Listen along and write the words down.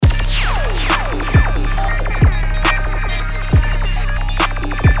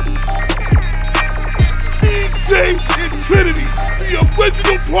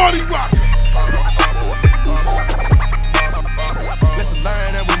Party rock. Lesson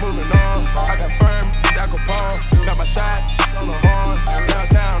learned and we moving on. I got firm, alcohol. Got my shot on the horn.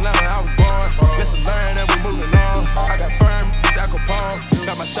 Downtown Atlanta, I was born. Lesson learned and we moving on. I got firm, alcohol.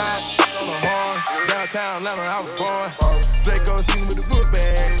 Got my shot on the horn. Downtown Atlanta, I was born. Draco seen with the book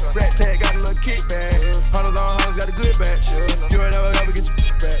bag. Rat tag got a little kickback. Hunters on hunters got a good batch. You ain't never ever get your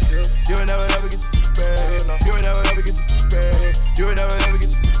back. You ain't never ever get your back. You ain't never ever get your back. You ain't never ever get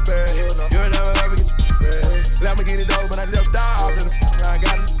your back. You ain't never ever get your back. Let me get it though, but I left star. I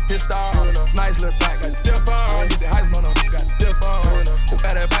got a hit star. Nice little back, got still fun. Get the heist on, got still fun.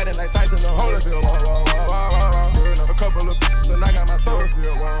 Got that biting like Tyson on Holyfield. A couple of and I got my soul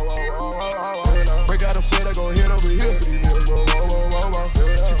feel. Break out a sweat, I go hit over here for these niggas.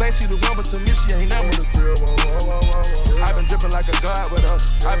 She thinks she the one, but to me she ain't never the thrill. I've been dripping like a god with her.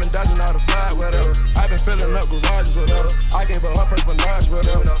 I've been dodging all the flight with her. I've been filling up garages with her. I gave her first menage with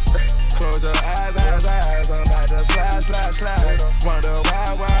her. Close your eyes, eyes, eyes. I'm about to slide, slide, slide. Wonder why.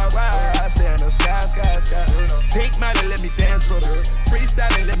 I stay in the sky, sky, sky. Pink money, let me dance for her.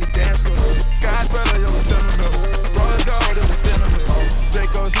 Freestyling, let me dance for her. Sky's brother, you're a sentiment. Rose gold in the cinnamon.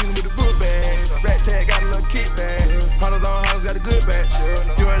 Draco season with the book bag. Rat tag got a little kickback. Hunters on hunters got a good batch.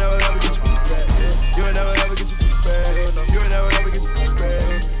 You ain't never ever get your back. You ain't never ever get your back. You ain't never ever get your back.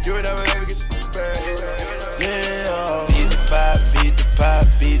 You ain't never ever get your back. Yeah, beat the pop, beat the pop,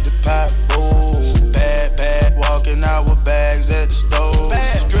 beat the pop. Oh, bad, bad, walking out with bags at the stove.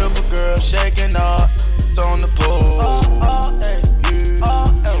 Bad. Stripper girl shaking up, it's on the pole.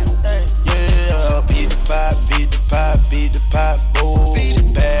 Yeah, beat the pop, beat the pop, beat the pop. Oh,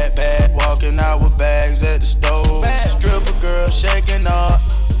 bad, bad, walking out with bags at the stove. Bad. Stripper girl shaking up,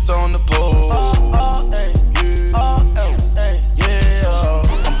 it's on the pole. Yeah,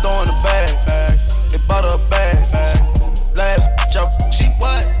 I'm throwing a bag. They bought her a bag. Last bitch up, she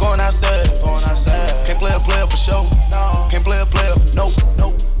what? Going outside. Can't play a player for sure. No. Can't play a player, nope.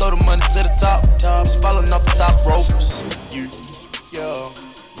 Throw the money to the top. Just falling off the top ropes.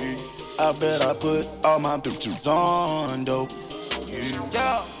 I bet I put all my bitches on dope.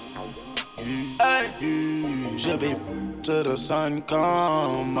 Hey, should be till the sun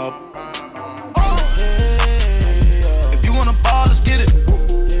come up. If you wanna ball, let's get it.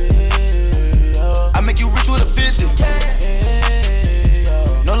 I make you rich with a 50.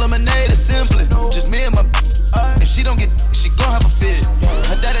 No lemonade, it's simply just me and my. If she don't get, she gon' have a fit.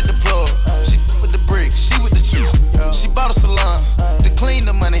 Her dad at the floor, she with the bricks, she with the chip. She bought a salon to clean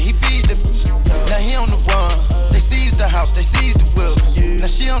the money, he feed the. Now he on the run. They seized the house, they seized the whips. Now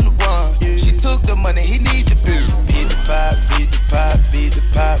she on the run. She took the money, he need the bill. Beat the pop, beat the pop, beat the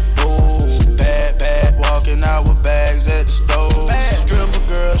pop. Oh, bad, bad, walking out with bags at the stove. Stripper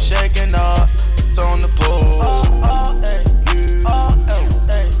girl shaking up, it's on the pole.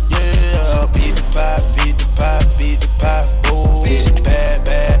 Yeah, beat the pop, beat the pop, beat the pop. Oh, bad,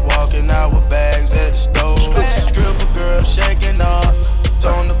 bad, walking out with bags at the stove. Stripper girl shaking up, it's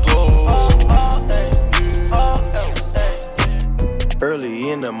on the pole. Early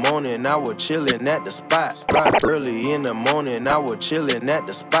in the morning, I was chillin' at the spot. Early in the morning, I was chillin' at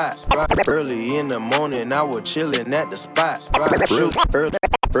the spot. Early in the morning, I was chillin' at the spot.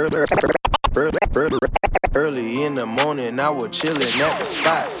 Early in the morning, I was chillin' at the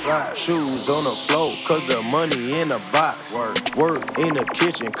spot. Shoes on the floor, cause the money in the box. Work in the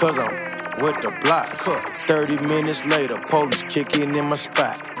kitchen, cause I'm with the block. 30 minutes later, police kicking in my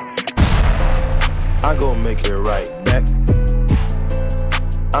spot. I gon' make it right back.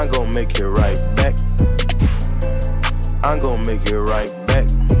 I'm gon' make it right back. I'm gon' make it right back.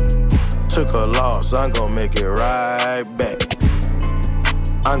 Took a loss, I'm gon' make it right back.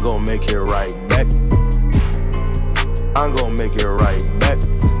 I'm gon' make it right back. I'm gon' make it right back.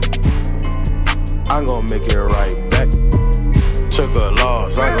 I'm gon' make it right back. Took a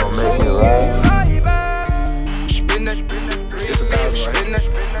loss, I'm gon' make it right back. Spin that, it's a thousand, spin that,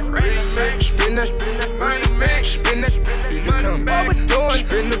 spin that, money man, spin that.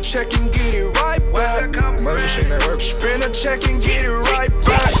 Spin the check and get it right back. Spin the check and get it right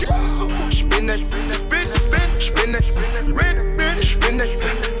back. Spin that, spin that, spin that, spin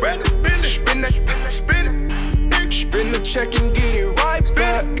that, spin the check and get it right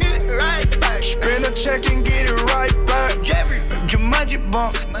back. Spin the check and get it right back. Jumanji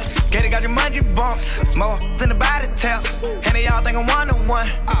bumps, get it, got Jumanji bumps. More than the body tap, and they all think I'm one-on-one.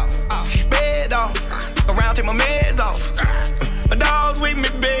 Sped off, around take my meds off. A dog's with me,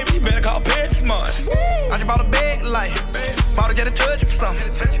 baby, better call PetSmart. I just bought a bag light, bought a jet to touch it for something.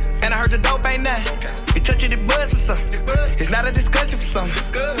 And I heard the dope ain't that. You touch it, it buzz for something. It's not a discussion for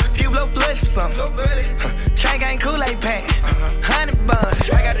something. Few blow flush for something. Chain gang Kool-Aid pack, 100 buns.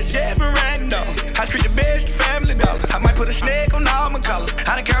 I got Treat the bitch the family dollar. I might put a snake on all my colors.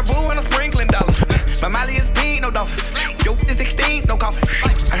 I don't care boo when I'm sprinkling dollars. My Molly is pink, no dolphins. Yo, is extinct, no coffins.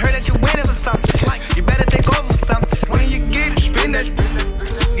 I heard that you winning for something. You better take over for something. When you get it, spin that.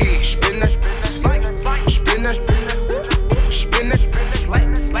 Yeah, spin that. Spin that. Spin that.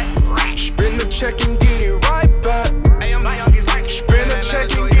 Spin the check and get it right back. Spin the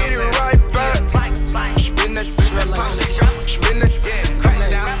check and get it right back. Spin that. Spin that.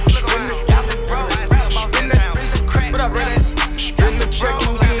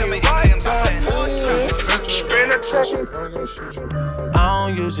 I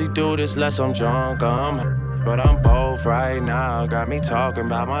don't usually do this unless I'm drunk, but I'm both right now. Got me talking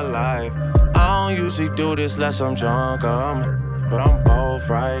about my life. I don't usually do this unless I'm drunk, but I'm both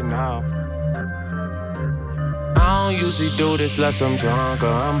right now. I don't usually do this unless I'm drunk,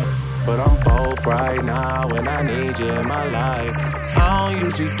 but I'm both right now and I need you in my life. I don't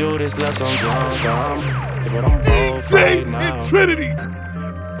usually do this unless I'm drunk, but I'm both right now. Trinity.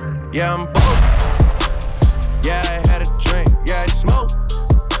 Yeah, I'm both. Yeah, I had a drink, yeah, I smoke.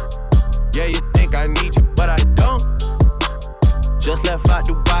 Yeah, you think I need you, but I don't. Just left out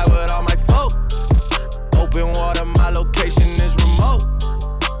Dubai with all my folk. Open water, my location is remote.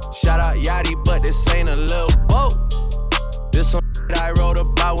 Shout out Yachty, but this ain't a little boat. This some that I wrote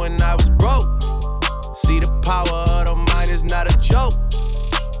about when I was broke. See, the power of the mind is not a joke.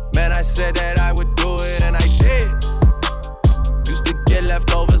 Man, I said that I would do it and I did. Used to get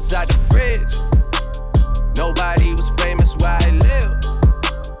leftovers out the fridge. Nobody was famous where I lived,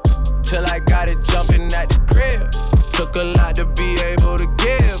 till I got it jumping at the crib. Took a lot to be able to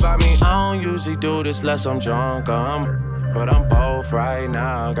give. I mean, I don't usually do this unless I'm drunk, but I'm both right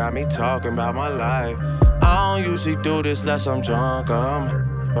now. Got me talking about my life. I don't usually do this unless I'm drunk,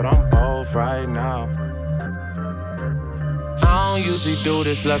 but I'm both right now. I don't usually do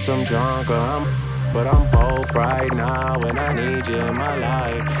this unless I'm drunk, but I'm both right now and I need you in my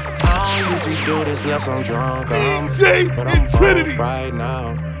life. I don't usually do this unless I'm drunk, but I'm both right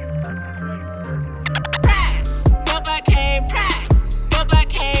now. Novocaine press,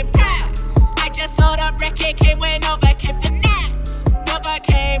 Novocaine press. I just sold a record, came with Novocaine finesse.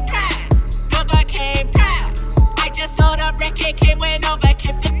 Novocaine press, Novocaine press. I just sold a record, came with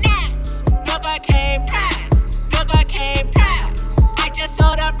Novocaine finesse. Novocaine press, Novocaine press. I just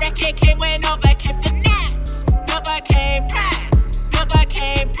sold a record, came with Novocaine finesse. Novocaine press,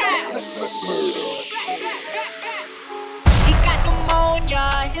 Novocaine press. He got pneumonia,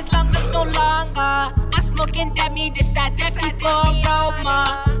 his lungs no longer. I'm smoking that me, this that people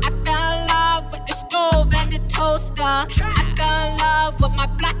aroma. I fell in love with the stove and the toaster. I fell in love with my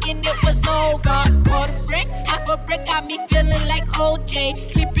block and it was over. Quarter brick, half a brick got me feeling like OJ.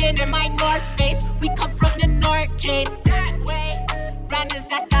 Sleeping in my North Face, we come from the North Chain. Ran his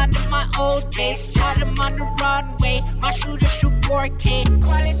ass down in my old days. Shot him on the runway, my shooter shoot 4K.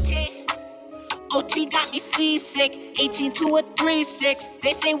 Quality. OT got me seasick, 18 to a 3-6.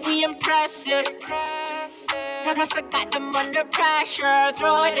 They say we impressive. Cause I got them under pressure.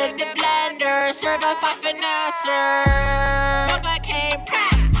 Throw it in the blender, certified finesser. Novocaine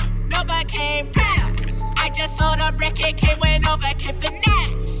press, Novocaine press. I just sold a record, came with Novocaine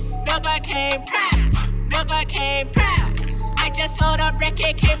finesse. Novocaine press, Novocaine press. I just sold a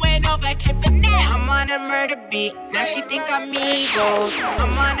record, came with Novocaine finesse. I'm on a murder beat, now she think I'm Migos.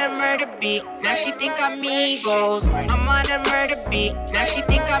 I'm on a murder beat, now she think I'm Migos. I'm on a murder beat, now she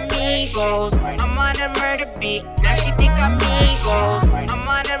think I'm Migos. I'm on a murder beat, now she think I'm Migos. I'm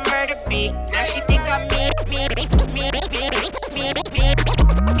on a murder beat, now she think I'm Migos.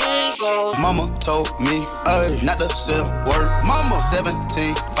 Mama told me, not to sell word. Mama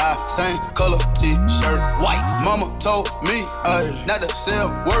 17.5, same color t-shirt, white. Mama told me, not to sell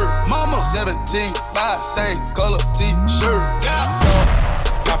word. Mama 17.5, same color t-shirt. Yeah.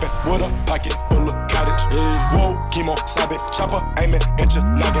 Poppin' with a pocket full of cottage. Yeah. Whoa, chemo, stop it, chopper, aiming at your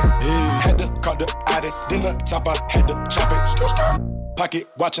noggin. Yeah. Had to cut the addict, then the top, I had to chop it. Skr, skr. Pocket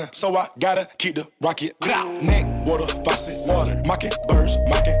watching, so I gotta keep the rocket. Neck, water, faucet, water, mocking, birds,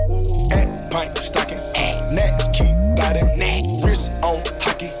 mocking. And pint, stocking, next, keep biting. Wrist on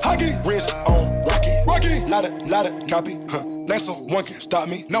hockey, hockey, wrist on rocky, rocky. Lotta copy, name someone can stop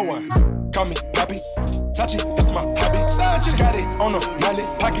me, no one. Call me Poppy, Sachi, it's my hobby. Sachi got it on a mallet,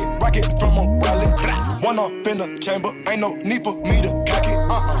 pocket rocket from a wallet. One off in the chamber, ain't no need for me to cock it.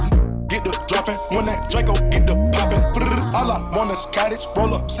 Get the dropping, when that Draco get the popping. All I want is cottage,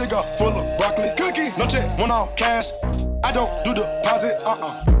 roll up, cigar full of broccoli. Cookie, no check, one off cash. I don't do deposit,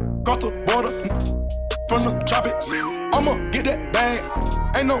 Cross the border, from the tropics. I'ma get that bag,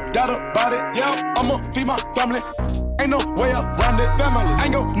 ain't no doubt about it. Yeah, I'ma feed my family, ain't no way around it. Family,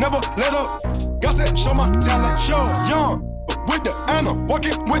 ain't gon' never let up. got that show my talent, show young. With the Anna,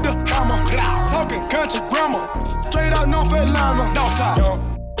 walking with the hammer. Talking country grammar, straight out North Atlanta. Northside, young,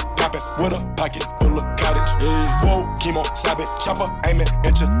 poppin' with a pocket full of cottage. Yeah. Whoa, chemo, stab it, chopper, aim it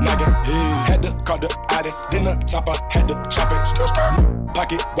at your noggin. Yeah. Had to call the Audi, then the top, I had to chop it. Skr, skr.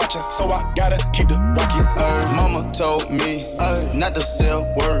 Pocket watching, so I gotta keep the rocket. Mama told me not to sell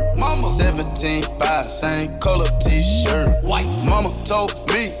word. Mama 17.5, same color t-shirt. White. Mama told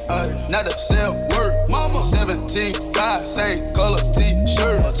me not to sell word. Mama 17.5, same color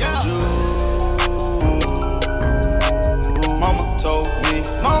t-shirt. Yeah. Mama told me,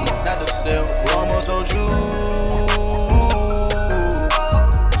 mama not to sell. Mama told you.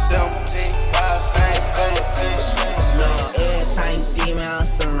 17.5, same color t-shirt. Every time you see me, I'm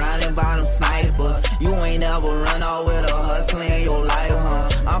surrounded by them snipers. You ain't never run off with a hustler in your life, huh?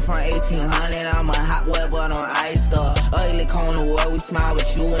 I'm from 1800, I'm a hot web, but on iced up. Ugly corner where we smile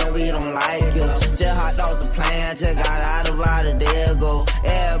with you and we don't like it. Just hopped off the plane, just got out about a day ago.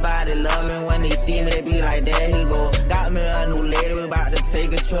 Everybody love me when they see me, they be like, there he go. Got me a new lady, we about to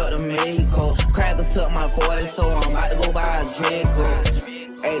take a trip to Mexico. Crackers took my 40, so I'm about to go buy a Draco.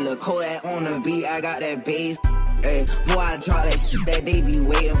 Hey, look, Kodak on the beat, I got that bass. Hey, boy, I drop that shit that they be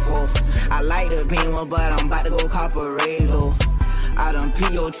waiting for. I like the Beamer, but I'm about to go cop a radio. I done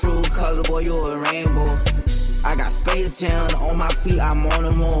pee your true color, boy, you a rainbow. I got Space Jam on my feet, I'm on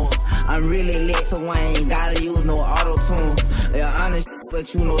the moon. I'm really lit, so I ain't gotta use no auto-tune. Yeah, honest,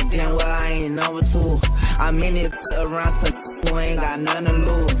 but you know damn well I ain't number two. I'm in it around some who ain't got nothing to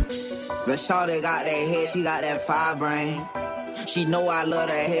lose. But shawty got that head, she got that fire brain. She know I love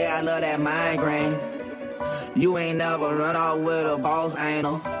that hair, I love that migraine. You ain't never run off with a boss, ain't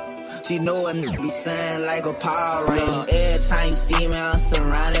no. She know a nigga be standing like a Power Ranger. Every time you see me, I'm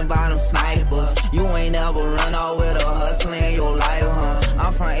surrounded by them snipers. You ain't never run off with a hustler in your life, huh?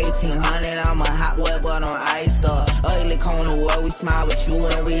 I'm from 1800, I'm a hot web, but on iced up. Ugly corner where we smile with you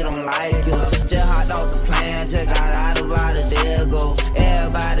and we don't like it. Just hopped off the plane, just got out about a day ago.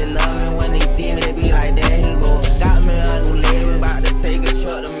 Everybody love me when they see me, they be like, there he go. Got me a new lady, we about to take a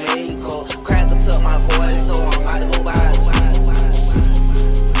trip to Mexico. Cracker took my 40, so I'm about to go buy a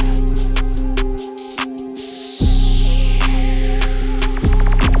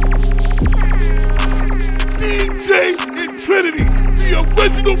DJ and Trinity, the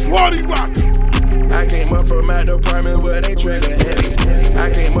original party rocker. I came up from my department where they trigger heavy.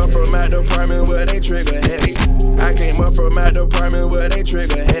 I came up from my department where they trigger heavy. I came up from my department where they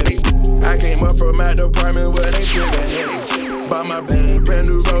trigger heavy. I came up from my department where they trigger heavy. Bought my brand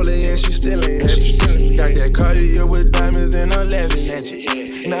new rollie and she still ain't heavy. Got that Cartier with diamonds and 11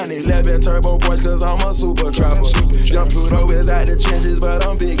 inches. 911 turbo Porsche cause I'm a super trapper. Young Pluto is out the trenches but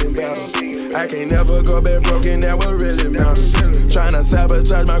I'm big and better. I can't never go back broken, that what really matters. Tryna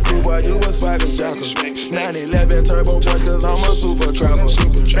sabotage my crew, boy, you a swagger jacker. 911 turbo Porsche cause I'm a super trapper.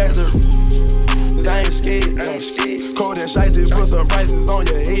 I ain't scared. Cold and shiesty, put some prices on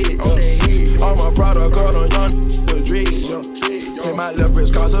your head. All my product got on young with dreads. In my left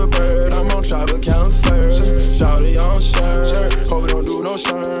wrist cost a bird, I'm on travel counselor. Shawty on shirt, hope it don't do no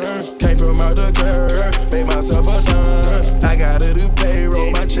shirt. Came from out the curb, made myself a dime. I gotta do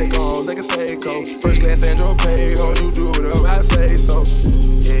payroll, my check on like a Seiko. First class Andro pay, oh you do whatever I say so.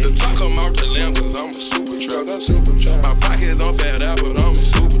 Yeah. The truck come out the lamp cause I'm a super truck. My pockets on fat out but I'm a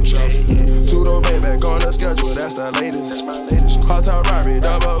super truck. Two-door back on the schedule, that's the latest. That's my latest. Hot-top Rari,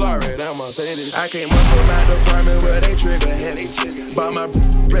 double R, that Mercedes. I came up from my department where they trigger heavy. Bought my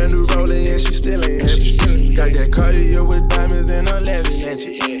brand new rollie and she still ain't heavy. Got that Cartier with diamonds and 11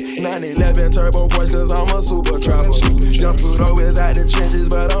 inches. 911 turbo Porsche cause I'm a super trapper. Young Pluto is out the trenches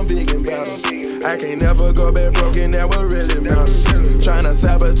but I'm big and better. I can't never go back broken, that what really matters. Tryna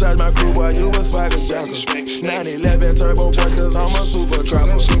sabotage my crew, boy, you a swagger jacker. 911 turbo Porsche cause I'm a super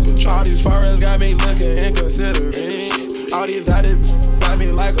trapper. All these foreigns got me looking inconsiderate. All these out got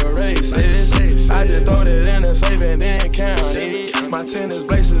me like a racist. I just throw it in the safe and then count it. My tennis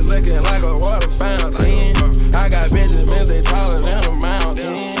blazers looking like a water fountain. I got Benjamins, they taller than a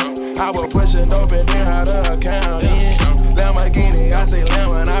mountain. I was pushing dope and then how to account it. Lamborghini, I say lamb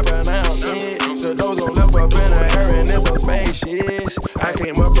when I pronounce it. The doors gon' lift up in the air and it's some spaceships. I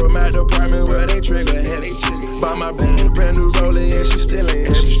came up from my department where they trigger heavy. Bought my brand new rollie and she still ain't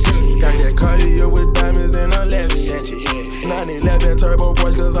heavy. Got that Cartier with diamonds and 11 inches. 911 turbo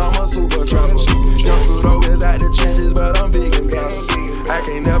Porsche cause I'm a super trapper. Young Pluto is out the trenches but I'm big and better. I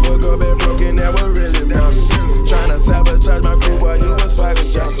can't never go back broken, that what really matters. Tryna sabotage my crew, boy, you a swagger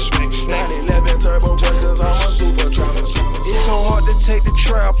jacker. 911 turbo Porsche cause I'm a super trapper. It's so hard to take the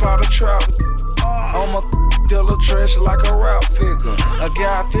trap out of trap. I'm a dealer dressed like a rap figure. A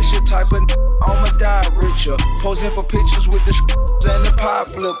guy Fisher type of on posing for pictures with the and the pie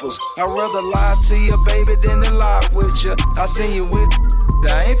flippers. I'd rather lie to you, baby, than to lie with you. I seen you with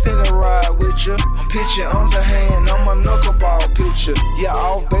I ain't finna ride with you. Picture underhand on my knuckleball picture. Yeah,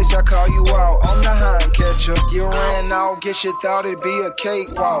 off base, I call you out on the hind catcher. You ran off, guess you thought it'd be a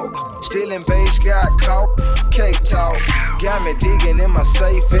cakewalk. Stealing base, got caught, cake talk. Got me digging in my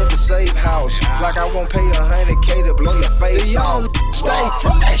safe at the safe house. Like I won't pay $100K to blow your face. The young stay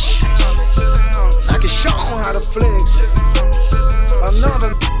fresh. I can show 'em how to flex.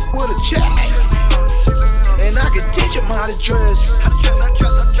 Another with a check. And I can teach them how to dress.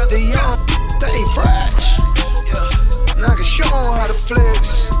 The young, stay fresh. And I can show them how to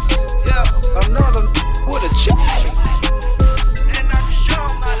flex. Another with a check. And I can show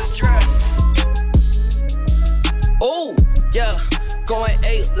them how to dress. Oh, yeah, going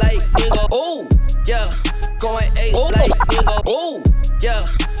 8 like nigga. Oh, yeah, going 8 like nigga. Oh, yeah,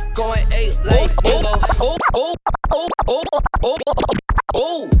 going 8 like nigga. Oh, oh, oh, oh, oh,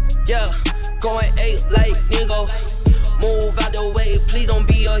 oh, yeah, going 8 like nigga. Move out the way, please don't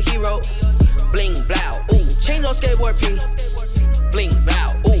be a hero. Bling, blow, ooh, chains on skateboard P. Bling,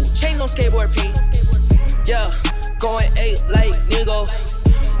 blow, ooh, chains on skateboard P. Yeah, going 8 like nigga.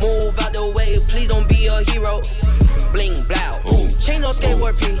 Move out the way, please don't be a hero. Bling, blow, ooh, chains on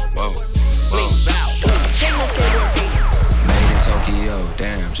skateboard P. Bling, blow, ooh, chains on skateboard P. Made in Tokyo,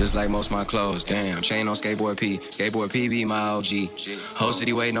 damn, just like most my clothes, damn. Chain on skateboard P, skateboard P be my OG. Whole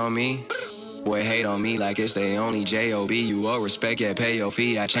city waiting on me. Boy hate on me like it's they only J.O.B. You owe respect, yeah, pay your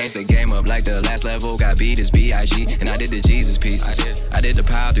fee. I changed the game up like the last level, got beat as B.I.G. And I did the Jesus pieces, I did the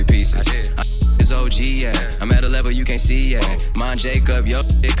power 3 pieces. It's OG, yeah, I'm at a level you can't see, yeah. Mon Jacob, yo,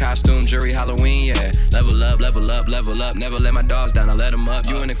 it costume, jury, Halloween, yeah. Level up, level up, level up, never let my dogs down, I let them up.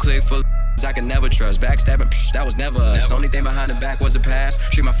 You in a clique full I can never trust. Backstabbing, that was never us. Only thing behind the back was the past.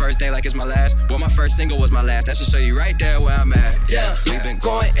 Treat my first day like it's my last. Boy, my first single was my last. That should show you right there where I'm at. Yeah, we been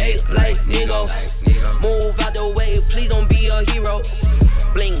going 8 like nigga. Move out the way, please don't be a hero.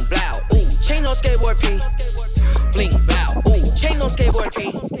 Bling, blow, ooh, chains on skateboard P. Bling, blow, ooh, chains on skateboard P.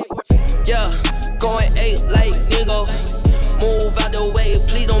 Yeah, going 8 like nigga. Move out the way,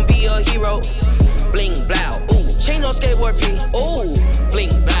 please don't be a hero. Bling, blow, ooh, chains on skateboard P. Ooh, bling,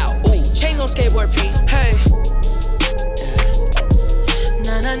 blow, ooh, chains on skateboard P. Hey.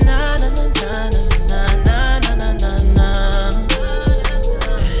 Na na na na na na na na na na na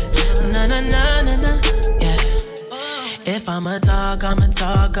na na na na na. Yeah. If I'ma talk,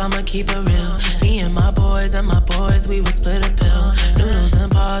 I'ma keep it real. Me and my boys, we would split a pill. Noodles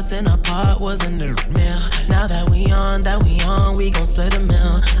and pots in a pot was a new meal. Now that we on, we gon' split a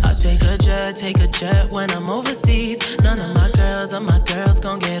meal. I take a jet when I'm overseas. None of my girls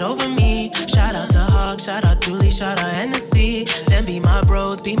gon' get over me. Shout out to Hawk, shout out Julie, shout out Hennessy. Them be my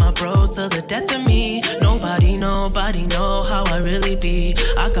bros till the death of me. Nobody know how I really be.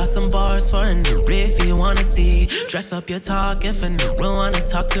 I got some bars for a new if you wanna see. Dress up your talk if a new wanna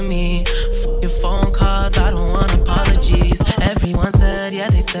talk to me. Your phone calls, I don't want apologies. Everyone said, yeah,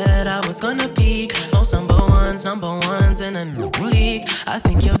 they said I was gonna peak. Most number ones in a new league. I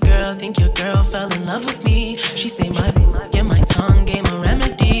think your girl fell in love with me. She say my tongue gave a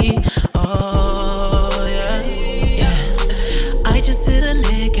remedy. Oh yeah, yeah. I just hit a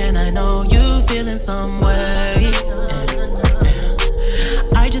lick and I know you feeling some way.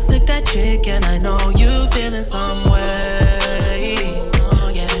 I just took that chick and I know you feeling some way.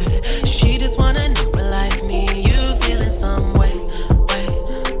 Oh yeah, she just wanna nigga like me. You feeling some way.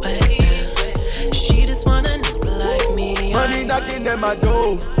 She just wanna nigga like me. Money knocking at my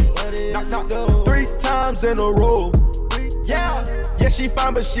door. Knock, knock, 3 times in a row. Yeah, she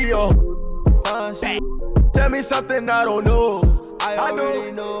fine, but she a tell me something I don't know. I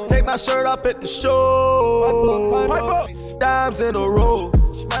know. Take my shirt off at the show. Pipe up. Dimes in a row.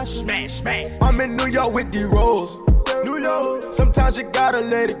 Smash. I'm in New York with D-Rose. New York. Sometimes you gotta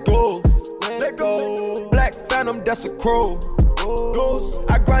let it go. Let go. Black Phantom, that's a crow. Ghost.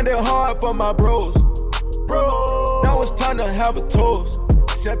 I grinded hard for my bros. Bro. Now it's time to have a toast.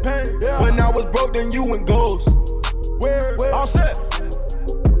 Champagne. Yeah. When I was broke, then you went ghost. Where? All set.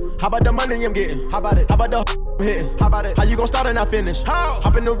 How about the money I'm getting? How about it? How about the I'm hitting? How about it? How you gon' start and not finish? How?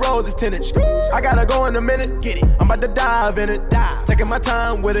 Hop in the roads, it's tennis. I gotta go in a minute. Get it. I'm about to dive in it. Taking my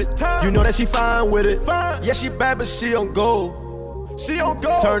time with it. You know that she fine with it. Fine. Yeah, she bad, but she on go. She on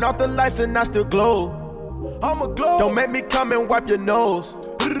go. Turn off the lights and I still glow. I'ma glow. Don't make me come and wipe your nose.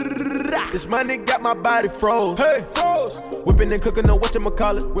 This money got my body froze. Hey, froze. Whipping and cooking, no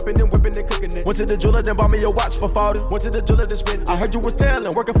whatchamacallit. Whipping and cooking it. Went to the jeweler, then bought me a watch for 40. Went to the jeweler, then spent. I heard you was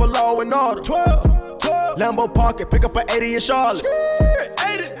tailing, working for Law and Order. 12. Lambo Park, pick up an 80 in Charlotte.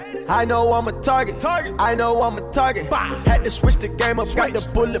 80. I know I'm a target. I know I'm a target. Had to switch the game up, got the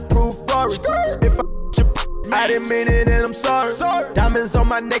bulletproof Rory. If I didn't mean it and I'm sorry. Diamonds on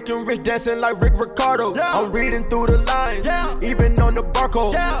my neck and wrist dancing like Rick Ricardo. I'm reading through the lines, even on the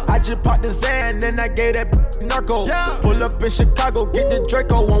barcode. I just popped the Zan and I gave that narco. Pull up in Chicago, get the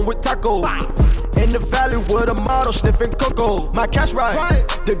Draco on with taco. In the valley with a model sniffing cocoa. My cash right,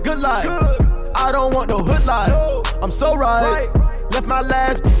 the good life. I don't want no hood life. I'm so right. Left my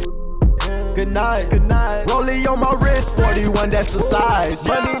last. Good night. Rollie on my wrist, 41, that's the size.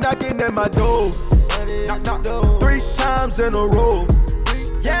 Money knocking at my door. Knock. 3 times in a row.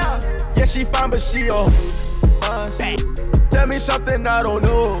 Yeah, she fine, but she a Tell me something I don't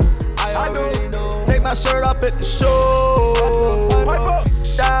know. I know. Take my shirt off at the show.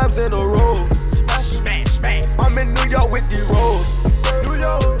 Times in a row. I'm in New York with these rolls.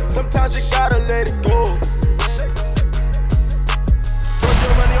 Sometimes you gotta let it go. Georgia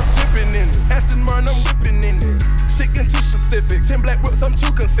money, I'm dripping in it. Aston Martin, I'm whipping in it. Sick and too specific. 10 black whips, I'm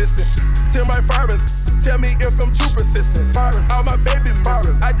too consistent. Tell my fireman, tell me if I'm too persistent. All my baby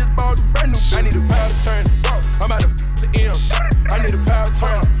members, I just bought a brand new. I need a power to turn. I'm out of the M. I need a power to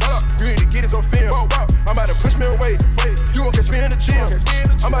turn. You need to get this on film. I'm about to push me away. You won't catch me in the gym.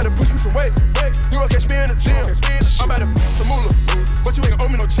 I'm about to push me some weight. You won't catch me in the gym. I'm about to some moolah. But you ain't owe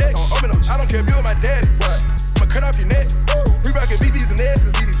me no check. I don't care if you and my daddy. I'ma cut off your neck. We rockin' BBs and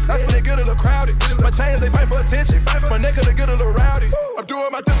S's. That's when they get a little crowded. My chains, they fight for attention. My neck, they get a little rowdy. I'm doing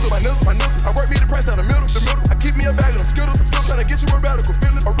my thing with my nizzle. I work me the price out the middle. I keep me a bag of them skittles. Tryna get you a radical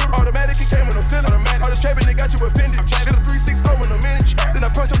feeling. Automatic, it came with no ceiling. All this trapping, they got you offended. Did a 360 in a minute. Then I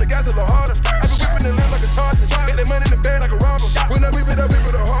punch on the gas a little harder. I been whipping the limb like a charger. Get that money in the bag like a robber. When I whip it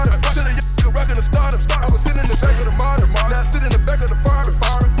harder. Till the young rockin' the startup. I was sitting in the back of the modern. Now I sit in the back of the farm.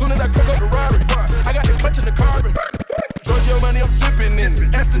 Soon as I crack up the Rari, I got the clutch in the carbon. Georgia money, I'm dripping in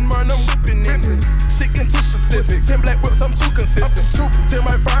it. Aston Martin, I'm whipping in it. Sick and too specific. 10 black whips, I'm too consistent. Tell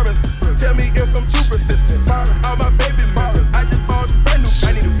my fireman, tell me if I'm too persistent. All my baby members, I just bought a brand new.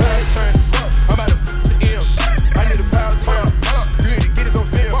 I need a power turn. I'm about to the M. I need a power turn. You need to get this on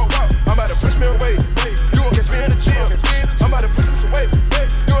film. I'm about to push me away. You won't catch me in the gym. I'm about to push me some weight.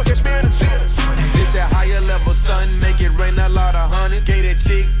 You won't catch me in the gym. It's that higher level stun, make it rain a lot of honey. Gave that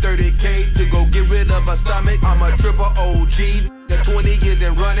chick 30K to go get rid of her stomach. I'm a triple OG. 20 years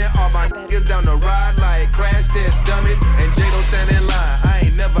and running, all my niggas down the ride like crash test dummies. And J don't stand in line, I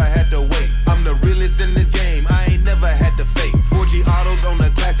ain't never had to wait. I'm the realest in this game, I ain't never had to fake. 4G autos on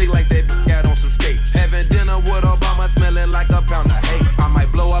the classic like that got on some skates. Having dinner with Obama, smelling like a pound of hate. I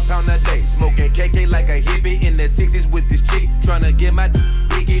might blow a pound a day, smoking KK like a hippie in the 60s with this chick. Tryna get my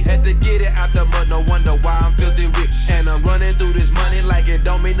diggy, had to get it out the mud, no wonder why I'm filthy rich. And I'm running through this money like it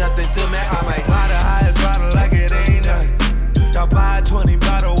don't mean nothing to me. I might buy the highest bottle like it ain't nothing. Drop by 20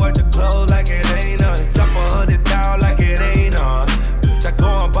 bottle worth of clothes like it ain't nothing. Drop 100,000 like it ain't nothing. I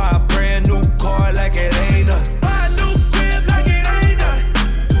go and buy a brand new car like it ain't nothing. Buy a new crib like it ain't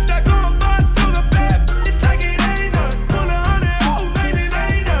nothing. I go and buy through the bad bitch like it ain't nothing. Pull 100 out, man, it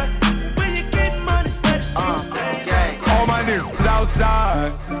ain't nothing. When you get money, spread it. All my niggas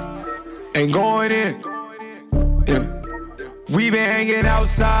outside ain't going in. Yeah. We been hanging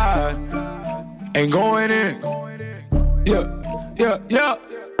outside, ain't going in.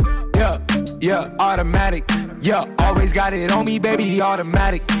 Yeah, automatic. Yeah, always got it on me, baby,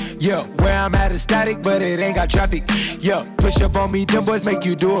 automatic. Yeah, where I'm at is static, but it ain't got traffic. Yeah, push up on me, them boys make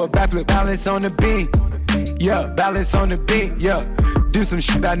you do a backflip. Balance on the beam. Yeah, balance on the beam. Yeah, do some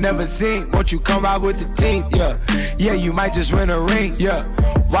shit I never seen. Won't you come ride with the team? Yeah, you might just rent a ring. Yeah,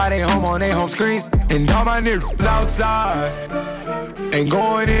 why they home on their home screens? And all my niggas outside ain't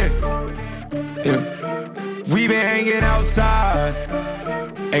going in. Yeah. We been hanging outside,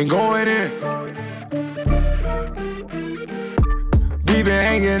 ain't going in. We been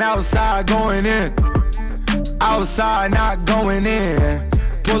hanging outside, going in. Outside, not going in.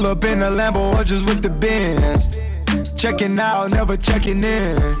 Pull up in the Lambo or just with the Benz. Checking out, never checking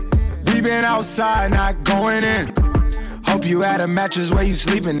in. We been outside, not going in. Hope you had a mattress where you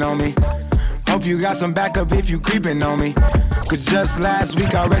sleeping on me. Hope you got some backup if you creeping on me. Cause just last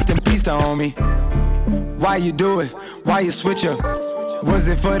week I rest in peace to homie. Why you do it? Why you switch up? Was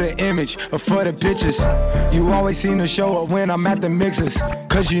it for the image or for the pictures? You always seem to show up when I'm at the mixers.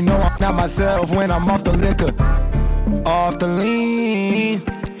 Cause you know I'm not myself when I'm off the liquor. Off the lean,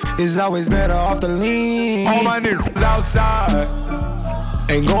 it's always better off the lean. All my niggas outside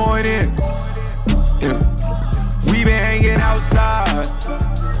ain't going in. Yeah. We been hanging outside,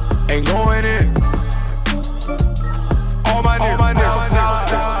 ain't going in. All my niggas outside.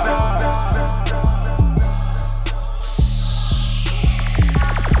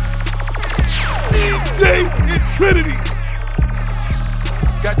 Trinity.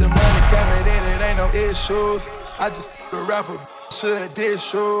 Got the money coming in, it ain't no issues. I just a rapper, should did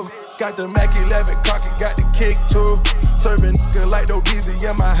shoe. Got the Mac 11 cocky, got the kick too. Serving nigga like no busy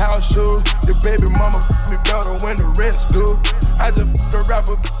in my house shoe. The baby mama me better when the rest do. I just a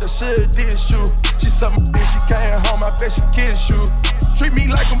rapper, that should did shoe. She something she came home, I bet she kiss you. Treat me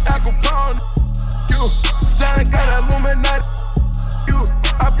like I'm alcohol. You, John got Illuminati. You,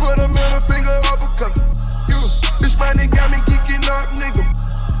 I put a middle finger up because you. This money got me geeking up, nigga.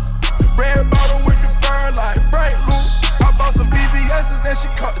 Red bottle with the fur like Frank Luke. I bought some BBS's and she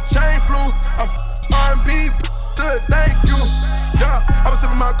caught the chain flu. I'm R&B, thank you. Yeah, I was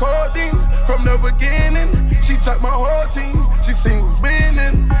sipping my codeine from the beginning. She took my whole team, she seen who's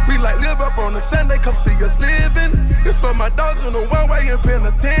winning. We like live up on the Sunday, come see us living. This for my dogs in the one-way in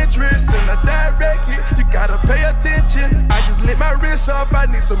penitentiary. Send a direct hit, you gotta pay attention. I just lit my wrist up, I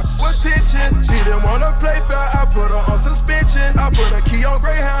need some attention. She didn't wanna play fair, I put her on suspension. I put a key on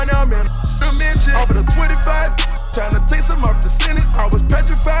Greyhound, now I'm in a dimension. Off of the 25, trying to take some off the sentence. I was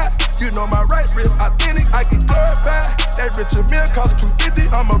petrified, you know my right wrist authentic, I get glorified. That Richard Mill cost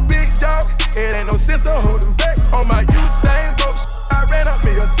 $250, I'm a big dog. It ain't no sense of holding back. On my Usain Bolt, I ran up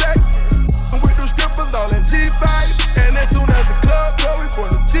me a sack. With the strippers all in G5. And as soon as the club go, we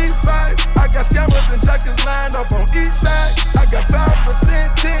put the G5. I got scammers and jackets lined up on each side. I got 5%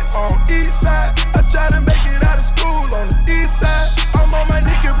 tint on each side. I try to make it out of school on the east side. I'm on my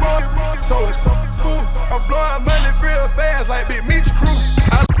nigga boy, so it's so cool. I'm blowing money real fast like Big Meech Crew.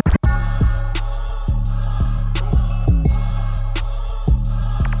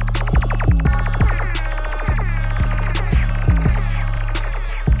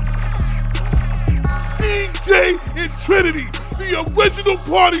 DJ and Trinity, the original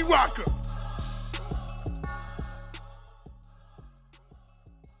party rocker.